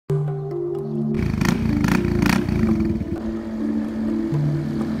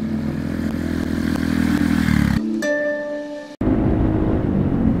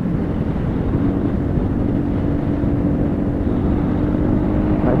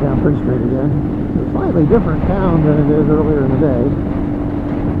down Prince Street again. It's a slightly different town than it is earlier in the day.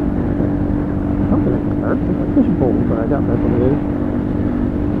 Something in the park. It's a fishing pole, but I doubt that's what it is.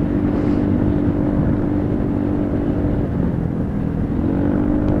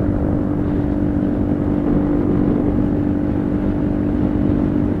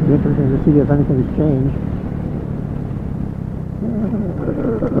 It'd be interesting to see if anything's changed.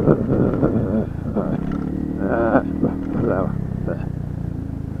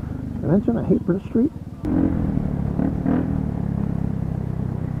 Did I mention I hate Prince Street?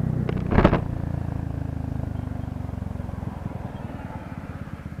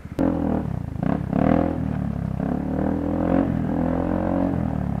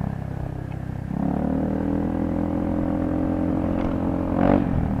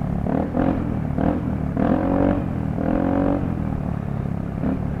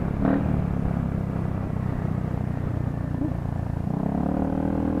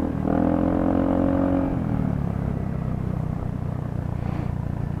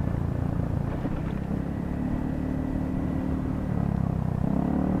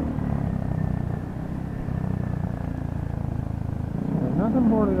 Nothing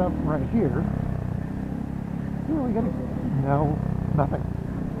boarded up right here. Oh, we got no, nothing.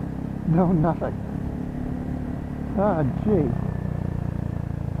 No, nothing. Ah, gee.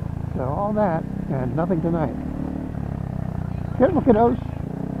 So all that and nothing tonight. Careful, kiddos.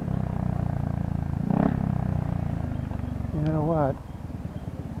 You know what?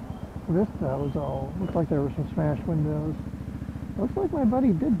 This was all looked like there were some smashed windows. Looks like my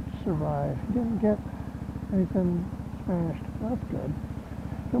buddy did survive. He didn't get anything smashed. That's good.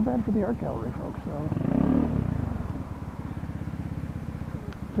 Feel bad for the art gallery folks, though.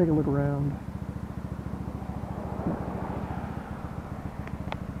 Take a look around.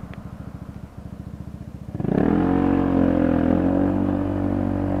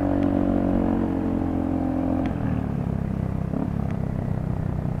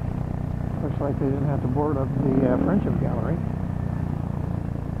 Looks like they didn't have to board up the Friendship Gallery.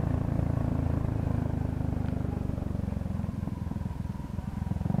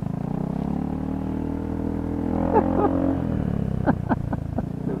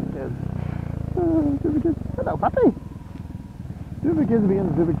 Stupid kids. Hello, puppy. Stupid kids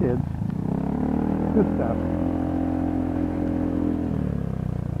being stupid kids. Good stuff.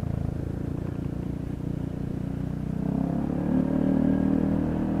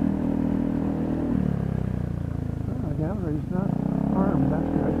 Oh, the gallery's not armed. That's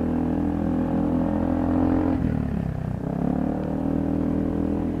good.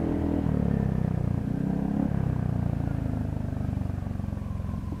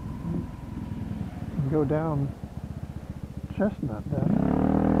 Go down Chestnut then.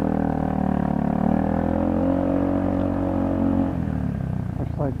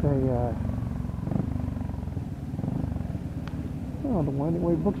 Looks like they oh, the Winding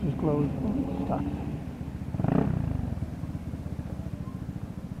Way Books is closed. Oh, it sucks.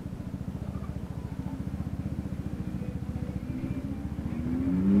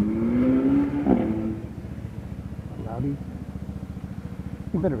 Rowdy.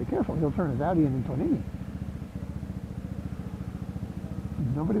 You better be careful, he'll turn his Audi into an innie.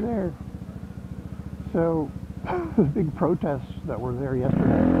 Nobody there. So, those big protests that were there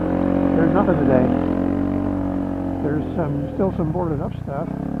yesterday, there's nothing today. There's still some boarded up stuff,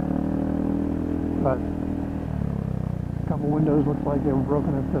 but a couple windows look like they were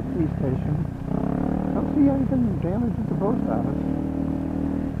broken at the police station. Don't see anything damaged at the post office.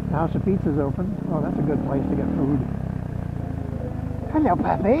 House of Pizza's open. Oh, that's a good place to get food. Hello,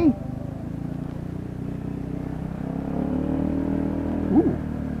 puppy. Ooh,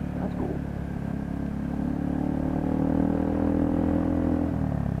 that's cool.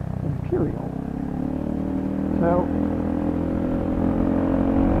 Imperial. So,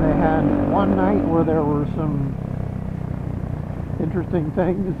 they had one night where there were some interesting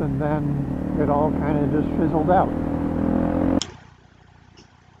things, and then it all kind of just fizzled out.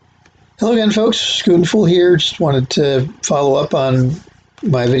 Hello again, folks. Schoonful here. Just wanted to follow up on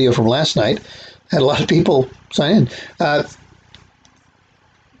my video from last night. Had a lot of people sign in. Kind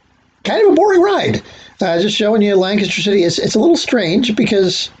of a boring ride. Just showing you Lancaster City. It's a little strange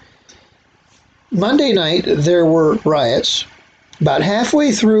because Monday night there were riots. About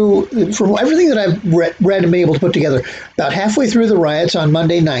halfway through, from everything that I've read and been able to put together, about halfway through the riots on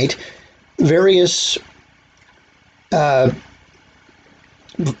Monday night, various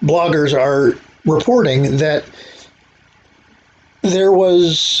bloggers are reporting that there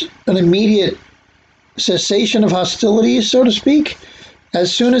was an immediate cessation of hostilities, so to speak,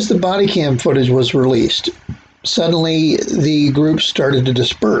 as soon as the body cam footage was released. suddenly the groups started to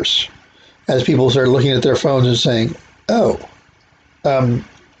disperse as people started looking at their phones and saying, oh,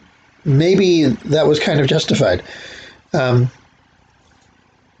 maybe that was kind of justified.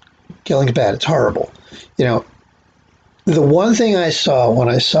 Killing's bad. It's horrible. You know, the one thing I saw when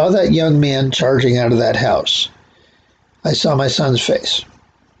I saw that young man charging out of that house, I saw my son's face.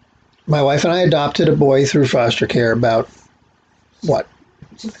 My wife and I adopted a boy through foster care about, what?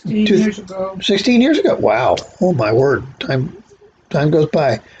 16 years ago. 16 years ago. Wow. Oh, my word. Time goes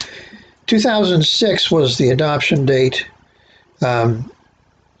by. 2006 was the adoption date. 14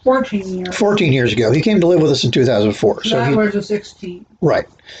 years. 14 years ago. He came to live with us in 2004. So I was a 16. Right.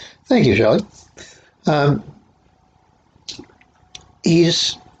 Thank you, Shelley.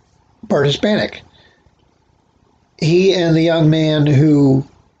 He's part Hispanic. He and the young man who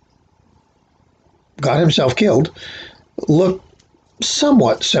got himself killed look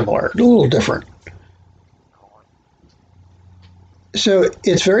somewhat similar, a little different. So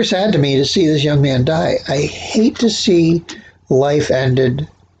it's very sad to me to see this young man die. I hate to see life ended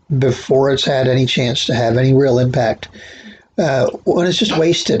before it's had any chance to have any real impact. When it's just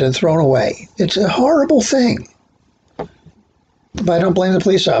wasted and thrown away. It's a horrible thing. But I don't blame the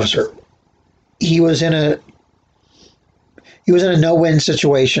police officer. He was in a no-win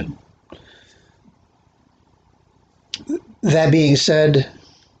situation. That being said,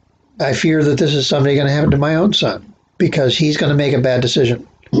 I fear that this is someday going to happen to my own son because he's going to make a bad decision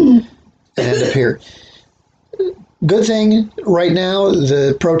and end up here. Good thing right now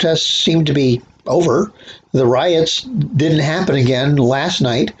the protests seem to be over. The riots didn't happen again last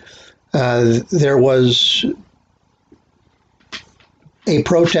night. There was a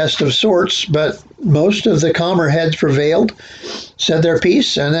protest of sorts, but most of the calmer heads prevailed, said their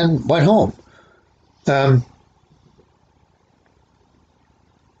piece, and then went home.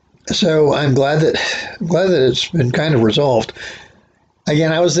 So I'm glad that it's been kind of resolved.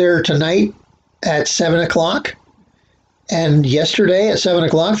 Again, I was there tonight at 7 o'clock, and yesterday at 7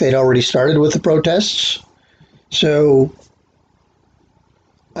 o'clock they'd already started with the protests. So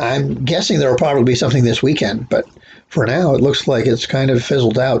I'm guessing there will probably be something this weekend, but for now it looks like it's kind of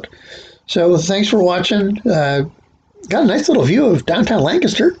fizzled out. So thanks for watching. Got a nice little view of downtown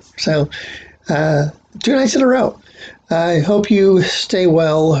Lancaster. So 2 nights in a row. I hope you stay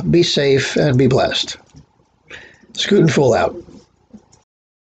well, be safe, and be blessed. Scoot and Fool out.